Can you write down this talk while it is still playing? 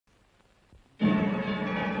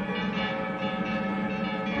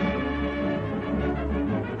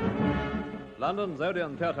London's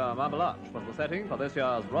Odeon Theatre Marble Arch was the setting for this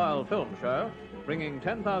year's Royal Film Show, bringing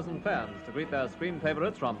 10,000 fans to greet their screen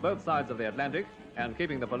favourites from both sides of the Atlantic and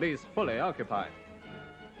keeping the police fully occupied.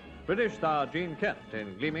 British star Jean Kent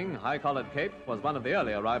in gleaming high-collared cape was one of the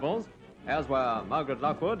early arrivals, as were Margaret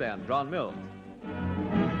Lockwood and John Mills.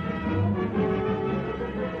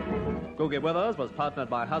 Googie Withers was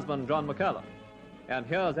partnered by husband John McCallum. And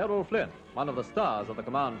here's Errol Flynn, one of the stars of the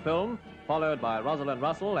Command film, followed by Rosalind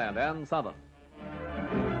Russell and Anne Southern.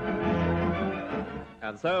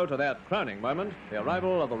 And so to that crowning moment, the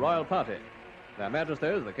arrival of the royal party. Their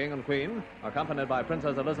Majesties, the King and Queen, accompanied by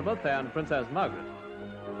Princess Elizabeth and Princess Margaret.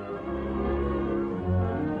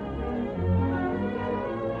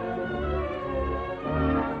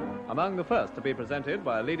 Among the first to be presented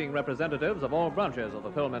by leading representatives of all branches of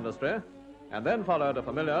the film industry, and then followed a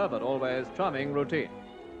familiar but always charming routine.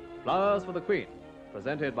 Flowers for the Queen,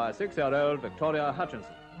 presented by 6-year-old Victoria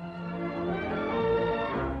Hutchinson.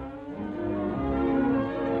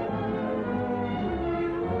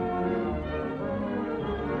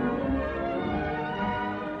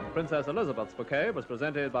 Princess Elizabeth's bouquet was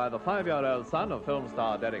presented by the 5-year-old son of film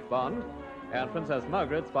star Derek Bond, and Princess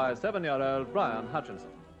Margaret's by 7-year-old Brian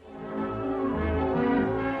Hutchinson.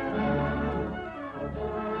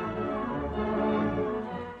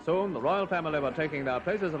 Soon, the royal family were taking their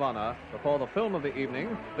places of honor before the film of the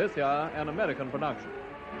evening, this year an American production.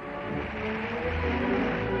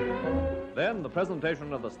 Then the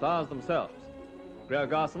presentation of the stars themselves. Greer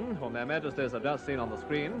Garson, whom their Majesties have just seen on the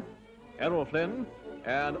screen, Errol Flynn,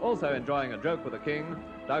 and also enjoying a joke with the King,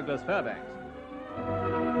 Douglas Fairbanks.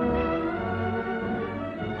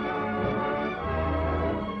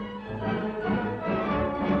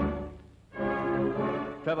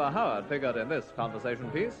 Trevor Howard figured in this conversation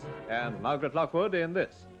piece, and Margaret Lockwood in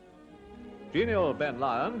this. Genial Ben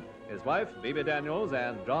Lyon, his wife, Bebe Daniels,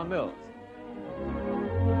 and John Mills.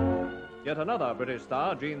 Yet another British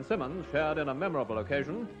star, Jean Simmons, shared in a memorable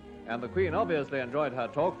occasion, and the Queen obviously enjoyed her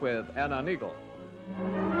talk with Anna Neagle.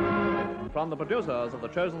 From the producers of the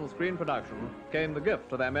chosen screen production came the gift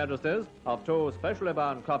to their Majesties of 2 specially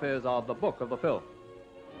bound copies of the book of the film.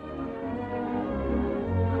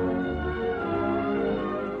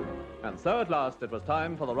 And so at last it was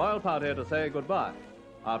time for the royal party to say goodbye,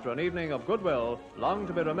 after an evening of goodwill long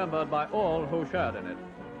to be remembered by all who shared in it.